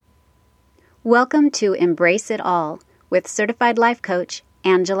Welcome to Embrace It All with Certified Life Coach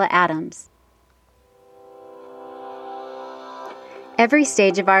Angela Adams. Every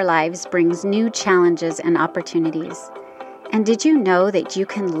stage of our lives brings new challenges and opportunities. And did you know that you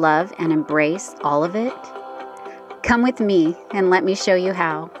can love and embrace all of it? Come with me and let me show you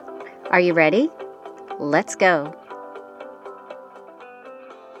how. Are you ready? Let's go.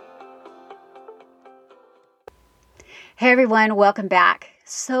 Hey everyone, welcome back.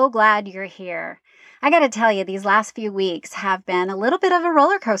 So glad you're here. I got to tell you, these last few weeks have been a little bit of a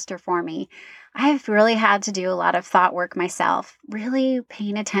roller coaster for me. I've really had to do a lot of thought work myself, really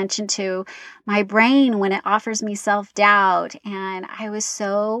paying attention to my brain when it offers me self-doubt. And I was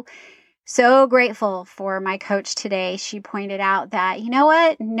so grateful for my coach today. She pointed out that, you know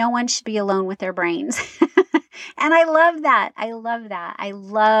what? No one should be alone with their brains. And I love that. I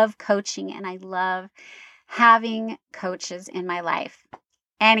love coaching and I love having coaches in my life.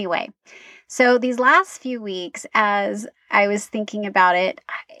 Anyway, so these last few weeks, as I was thinking about it,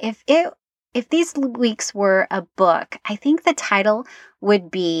 if these weeks were a book, I think the title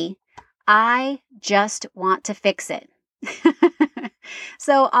would be, I Just Want to Fix It.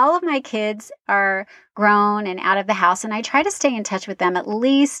 So all of my kids are grown and out of the house, and I try to stay in touch with them at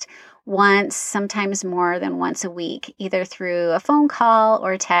least once, sometimes more than once a week, either through a phone call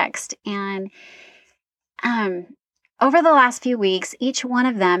or text. And over the last few weeks, each one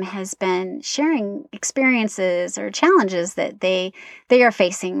of them has been sharing experiences or challenges that they are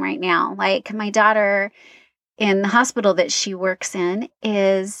facing right now. Like my daughter in the hospital that she works in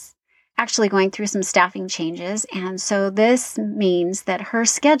is actually going through some staffing changes. And so this means that her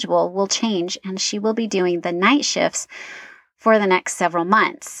schedule will change and she will be doing the night shifts for the next several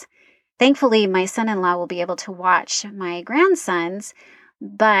months. Thankfully, my son-in-law will be able to watch my grandsons,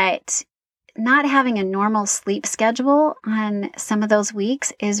 but not having a normal sleep schedule on some of those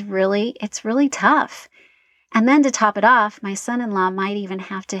weeks it's really tough. And then to top it off, my son-in-law might even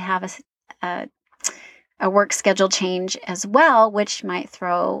have to have a work schedule change as well, which might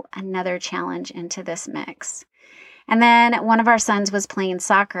throw another challenge into this mix. And then one of our sons was playing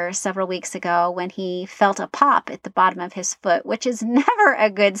soccer several weeks ago when he felt a pop at the bottom of his foot, which is never a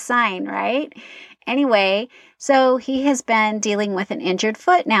good sign, right? Anyway, so he has been dealing with an injured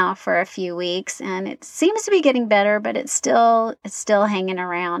foot now for a few weeks, and it seems to be getting better, but it's still hanging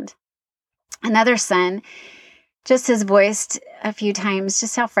around. Another son just has voiced a few times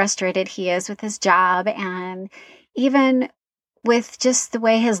just how frustrated he is with his job and even with just the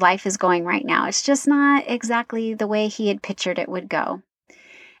way his life is going right now. It's just not exactly the way he had pictured it would go.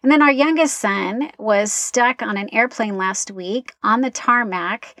 And then our youngest son was stuck on an airplane last week on the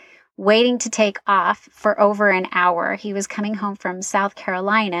tarmac, waiting to take off for over an hour. He was coming home from South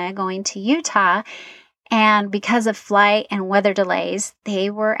Carolina, going to Utah, and because of flight and weather delays, they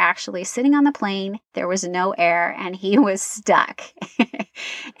were actually sitting on the plane. There was no air, and he was stuck.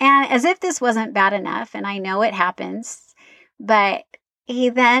 And as if this wasn't bad enough, and I know it happens, but he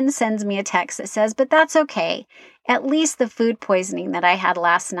then sends me a text that says, but that's okay. At least the food poisoning that I had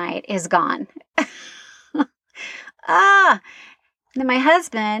last night is gone. And my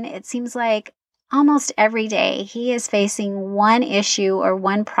husband, it seems like almost every day he is facing one issue or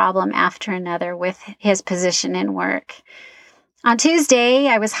one problem after another with his position in work. On Tuesday,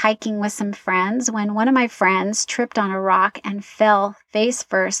 I was hiking with some friends when one of my friends tripped on a rock and fell face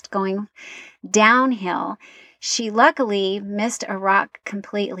first going downhill. She luckily missed a rock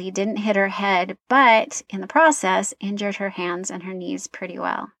completely, didn't hit her head, but in the process injured her hands and her knees pretty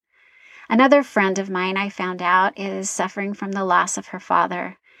well. Another friend of mine, I found out, is suffering from the loss of her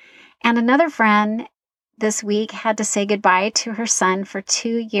father. And another friend this week had to say goodbye to her son for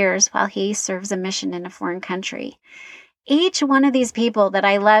 2 years while he serves a mission in a foreign country. Each one of these people that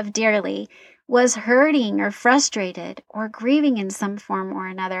I love dearly was hurting or frustrated or grieving in some form or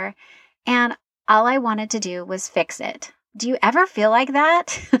another. And all I wanted to do was fix it. Do you ever feel like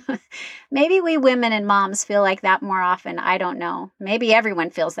that? Maybe we women and moms feel like that more often. I don't know. Maybe everyone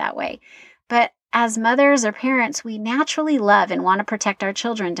feels that way. But as mothers or parents, we naturally love and want to protect our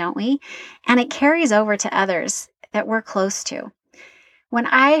children, don't we? And it carries over to others that we're close to. When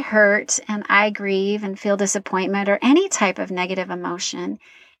I hurt and I grieve and feel disappointment or any type of negative emotion,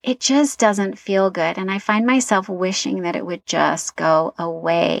 it just doesn't feel good. And I find myself wishing that it would just go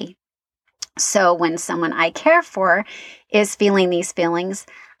away. So when someone I care for is feeling these feelings,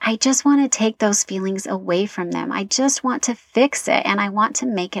 I just want to take those feelings away from them. I just want to fix it and I want to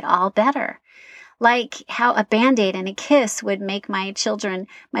make it all better. Like how a Band-Aid and a kiss would make my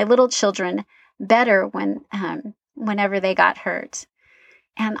little children, better whenever they got hurt.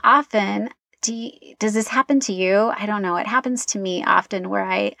 And often Does this happen to you? I don't know. It happens to me often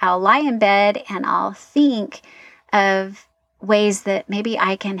where I'll lie in bed and I'll think of ways that maybe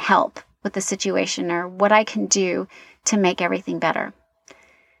I can help with the situation or what I can do to make everything better.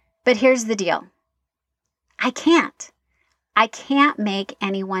 But here's the deal. I can't. I can't make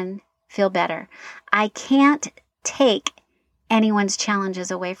anyone feel better. I can't take anyone's challenges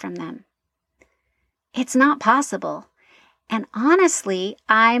away from them. It's not possible. And honestly,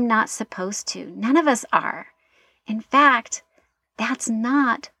 I'm not supposed to. None of us are. In fact, that's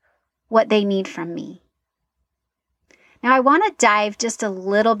not what they need from me. Now, I want to dive just a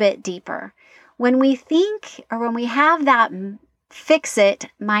little bit deeper. When we think or when we have that fix-it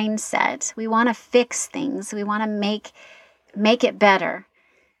mindset, we want to fix things, we want to make it better.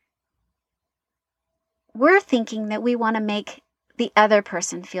 We're thinking that we want to make the other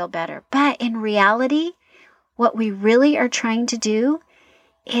person feel better. But in reality, what we really are trying to do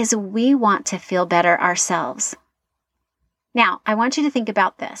is we want to feel better ourselves. Now, I want you to think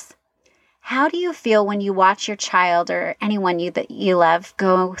about this. How do you feel when you watch your child or anyone that you love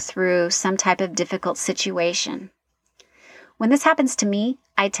go through some type of difficult situation? When this happens to me,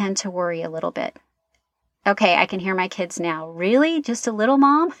 I tend to worry a little bit. Okay, I can hear my kids now. Really? Just a little,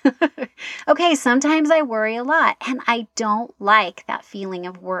 Mom? Okay, sometimes I worry a lot, and I don't like that feeling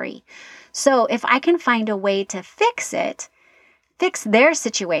of worry. So if I can find a way to fix their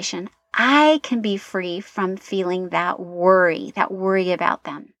situation, I can be free from feeling that worry about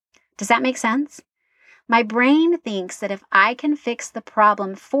them. Does that make sense? My brain thinks that if I can fix the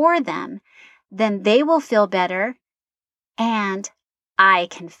problem for them, then they will feel better and I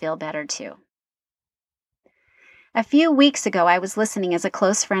can feel better too. A few weeks ago, I was listening as a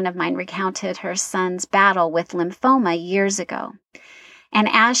close friend of mine recounted her son's battle with lymphoma years ago. And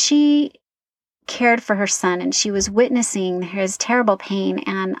as she cared for her son and she was witnessing his terrible pain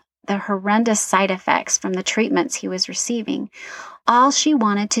and the horrendous side effects from the treatments he was receiving, all she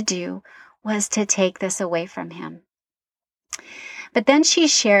wanted to do was to take this away from him. But then she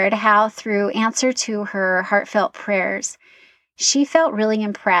shared how through answer to her heartfelt prayers, she felt really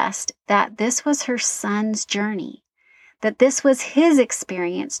impressed that this was her son's journey, that this was his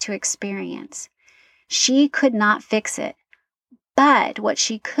experience to experience. She could not fix it, but what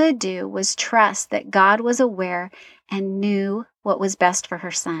she could do was trust that God was aware and knew what was best for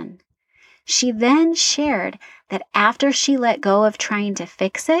her son. She then shared that after she let go of trying to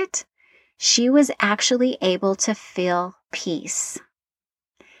fix it, she was actually able to feel peace.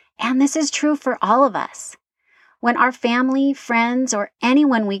 And this is true for all of us. When our family, friends, or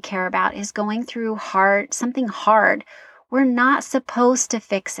anyone we care about is going through something hard, we're not supposed to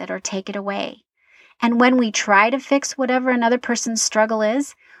fix it or take it away. And when we try to fix whatever another person's struggle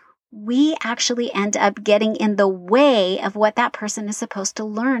is, we actually end up getting in the way of what that person is supposed to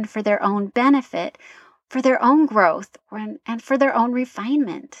learn for their own benefit, for their own growth, and for their own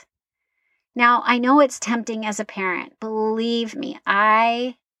refinement. Now, I know it's tempting as a parent. Believe me,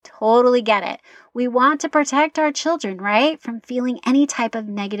 I totally get it. We want to protect our children, right, from feeling any type of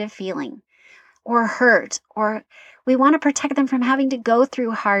negative feeling or hurt, or we want to protect them from having to go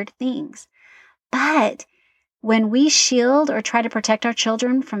through hard things. But when we shield or try to protect our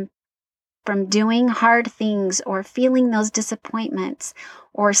children from doing hard things or feeling those disappointments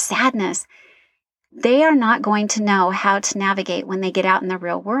or sadness, they are not going to know how to navigate when they get out in the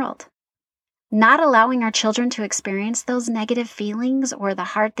real world. Not allowing our children to experience those negative feelings or the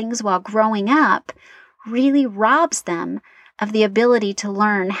hard things while growing up really robs them of the ability to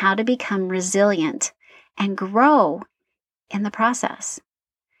learn how to become resilient and grow in the process.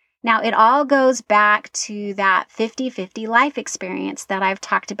 Now, it all goes back to that 50-50 life experience that I've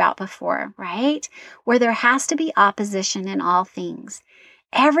talked about before, right? Where there has to be opposition in all things.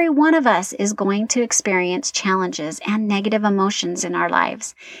 Every one of us is going to experience challenges and negative emotions in our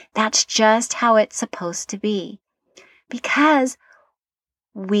lives. That's just how it's supposed to be. Because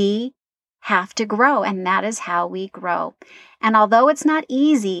we have to grow, and that is how we grow. And although it's not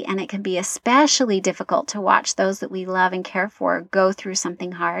easy, and it can be especially difficult to watch those that we love and care for go through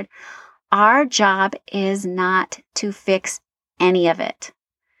something hard, our job is not to fix any of it.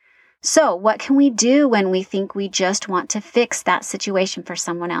 So, what can we do when we think we just want to fix that situation for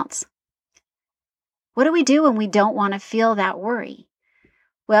someone else? What do we do when we don't want to feel that worry?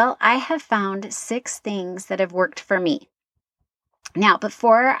 Well, I have found 6 things that have worked for me. Now,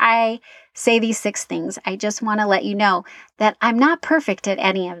 before I say these 6 things, I just want to let you know that I'm not perfect at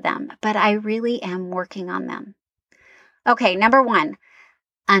any of them, but I really am working on them. Okay, number 1,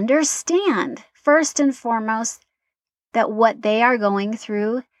 understand first and foremost that what they are going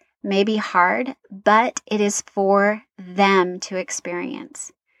through may be hard, but it is for them to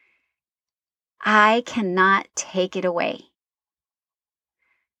experience. I cannot take it away.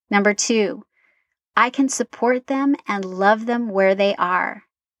 Number 2, I can support them and love them where they are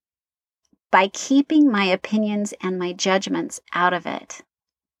by keeping my opinions and my judgments out of it.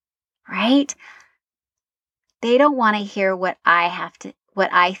 Right? They don't want to hear what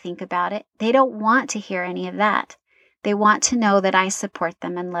I think about it. They don't want to hear any of that. They want to know that I support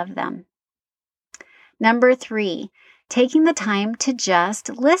them and love them. Number 3, taking the time to just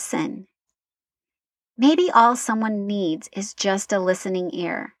listen. Maybe all someone needs is just a listening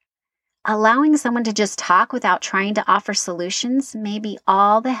ear. Allowing someone to just talk without trying to offer solutions may be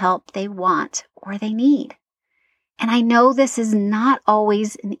all the help they want or they need. And I know this is not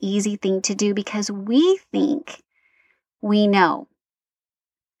always an easy thing to do because we think we know.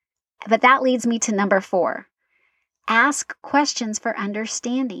 But that leads me to number 4. Ask questions for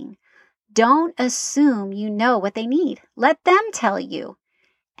understanding. Don't assume you know what they need. Let them tell you,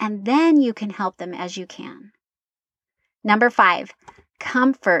 and then you can help them as you can. Number 5,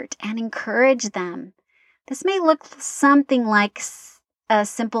 comfort and encourage them. This may look something like a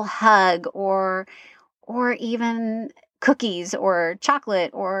simple hug or even cookies or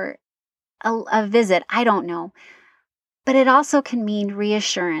chocolate or a visit. I don't know. But it also can mean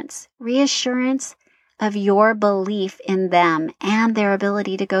reassurance of your belief in them and their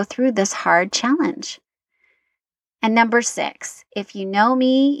ability to go through this hard challenge. And number 6, if you know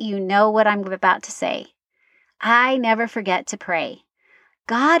me, you know what I'm about to say. I never forget to pray.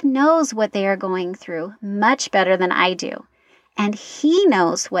 God knows what they are going through much better than I do, and He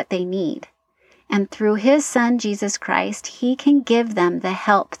knows what they need. And through His Son, Jesus Christ, He can give them the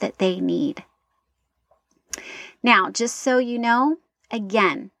help that they need. Now, just so you know,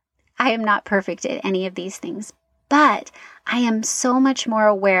 again, I am not perfect at any of these things, but I am so much more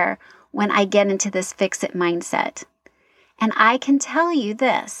aware when I get into this fix-it mindset. And I can tell you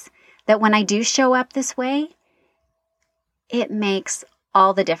this, that when I do show up this way, it makes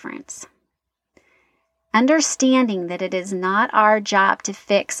all the difference. Understanding that it is not our job to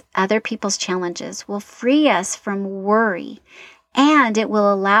fix other people's challenges will free us from worry, and it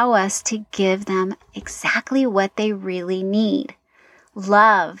will allow us to give them exactly what they really need.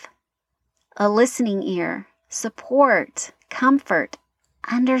 Love, a listening ear, support, comfort,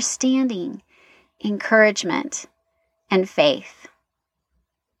 understanding, encouragement, and faith.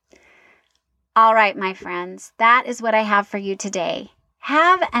 All right, my friends, that is what I have for you today.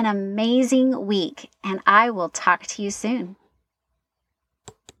 Have an amazing week, and I will talk to you soon.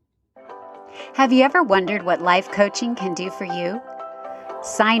 Have you ever wondered what life coaching can do for you?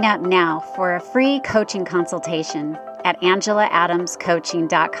 Sign up now for a free coaching consultation at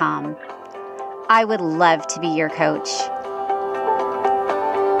AngelaAdamsCoaching.com. I would love to be your coach.